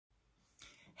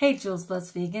Hey, Jules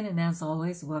Blessed Vegan, and as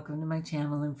always, welcome to my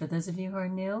channel. And for those of you who are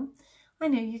new, I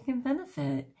know you can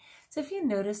benefit. So if you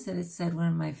notice that it said one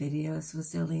of my videos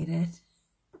was deleted,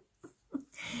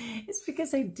 it's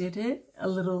because I did it a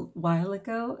little while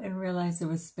ago and realized there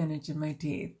was spinach in my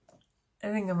teeth.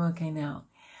 I think I'm okay now.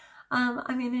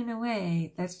 I mean, in a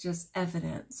way, that's just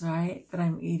evidence, right, that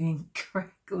I'm eating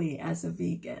correctly as a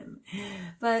vegan.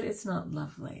 But it's not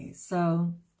lovely.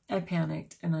 So I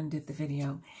panicked and undid the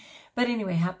video. But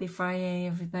anyway, happy Fri-yay,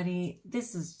 everybody.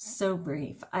 This is so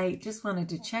brief. I just wanted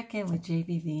to check in with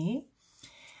JBV.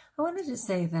 I wanted to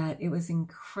say that it was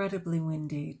incredibly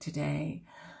windy today.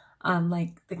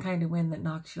 Like the kind of wind that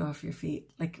knocks you off your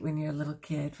feet, like when you're a little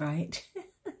kid, right?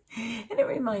 And it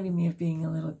reminded me of being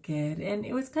a little kid. And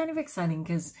it was kind of exciting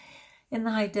because in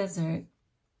the high desert,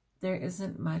 there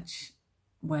isn't much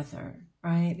weather,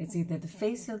 right? It's either the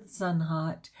face of the sun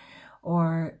hot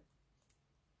or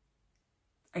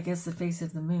I guess the face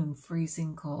of the moon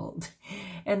freezing cold.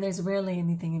 And there's rarely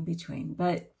anything in between.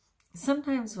 But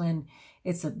sometimes when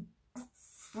it's a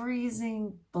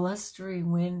freezing, blustery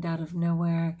wind out of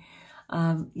nowhere,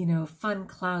 you know, fun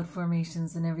cloud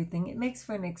formations and everything, it makes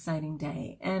for an exciting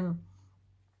day. And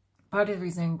part of the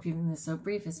reason I'm keeping this so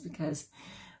brief is because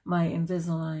my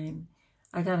Invisalign,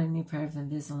 I got a new pair of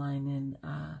Invisalign and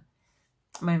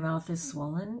my mouth is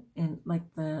swollen and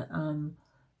like the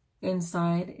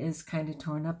inside is kind of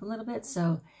torn up a little bit.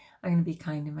 So I'm going to be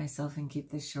kind to myself and keep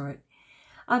this short.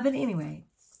 But anyway,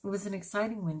 it was an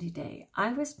exciting windy day.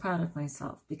 I was proud of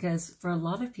myself because for a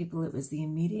lot of people, it was the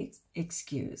immediate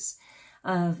excuse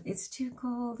of it's too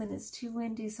cold and it's too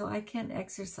windy, so I can't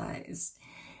exercise.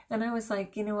 And I was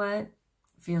like, you know what?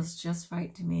 Feels just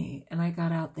right to me. And I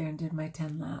got out there and did my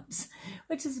 10 laps,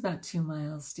 which is about 2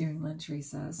 miles during lunch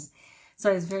recess. So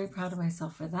I was very proud of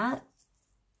myself for that.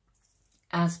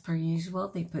 As per usual,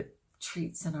 they put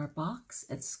treats in our box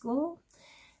at school.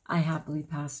 I happily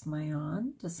passed mine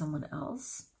on to someone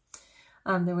else.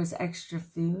 There was extra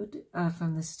food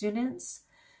from the students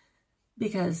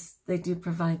because they do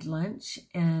provide lunch,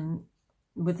 and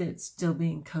with it still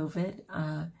being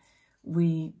COVID,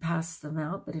 we pass them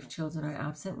out, but if children are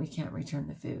absent, we can't return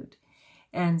the food.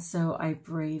 And so I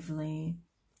bravely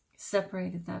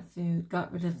separated that food,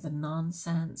 got rid of the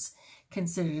nonsense,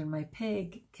 considered my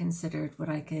pig, considered what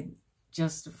I could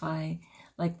justify,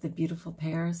 like the beautiful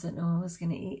pears that no one was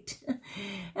going to eat.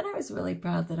 And I was really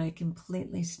proud that I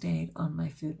completely stayed on my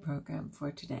food program for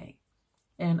today.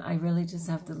 And I really just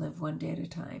have to live one day at a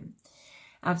time.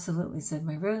 Absolutely said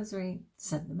my rosary,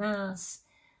 said the mass,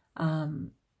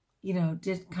 you know,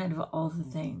 did kind of all the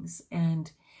things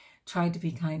and tried to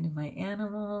be kind to my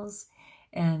animals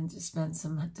and spend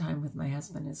some time with my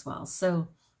husband as well. So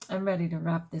I'm ready to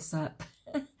wrap this up.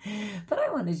 But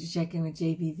I wanted to check in with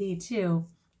JBV too.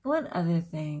 One other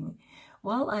thing,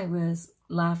 while I was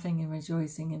laughing and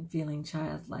rejoicing and feeling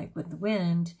childlike with the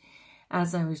wind,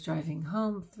 as I was driving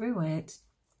home through it,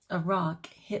 a rock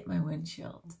hit my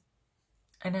windshield.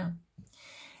 I know.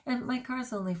 And my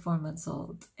car's only 4 months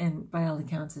old, and by all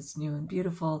accounts it's new and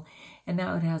beautiful, and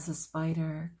now it has a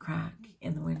spider crack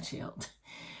in the windshield.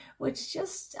 Which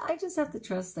I just have to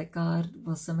trust that God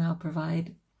will somehow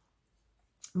provide,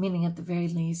 meaning at the very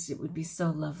least, it would be so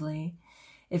lovely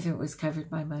if it was covered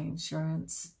by my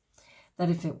insurance, that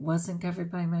if it wasn't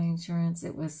covered by my insurance,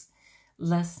 it was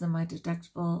less than my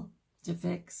deductible to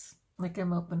fix. Like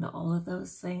I'm open to all of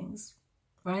those things,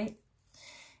 right?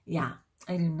 Yeah,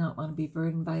 I do not want to be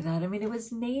burdened by that. I mean, it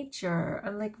was nature.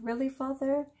 I'm like, really,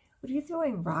 Father? What are you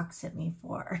throwing rocks at me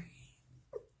for?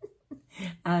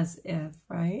 As if,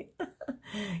 right?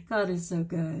 God is so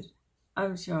good.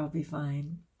 I'm sure I'll be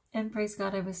fine. And praise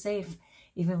God, I was safe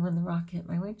even when the rock hit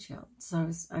my windshield.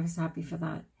 So I was happy for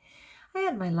that. I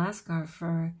had my last car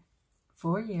for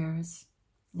 4 years.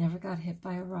 Never got hit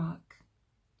by a rock.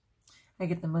 I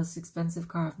get the most expensive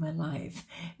car of my life.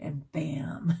 And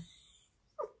bam.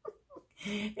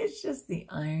 It's just the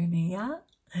irony, yeah?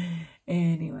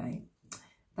 Anyway,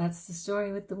 that's the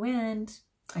story with the wind.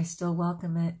 I still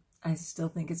welcome it. I still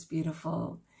think it's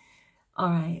beautiful. All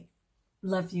right.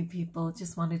 Love you people.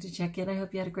 Just wanted to check in. I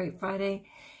hope you had a great Friday.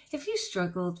 If you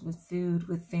struggled with food,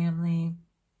 with family,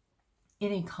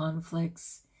 any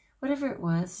conflicts, whatever it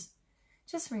was,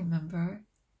 just remember,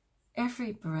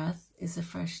 every breath is a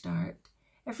fresh start.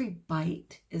 Every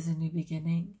bite is a new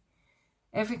beginning.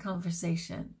 Every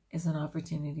conversation is an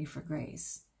opportunity for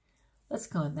grace. Let's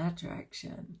go in that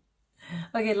direction.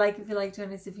 Okay, like if you like,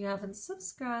 join us if you haven't,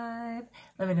 subscribe.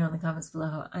 Let me know in the comments below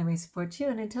how I may support you.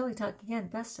 And until we talk again,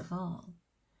 best of all,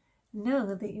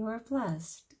 know that you are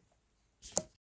blessed.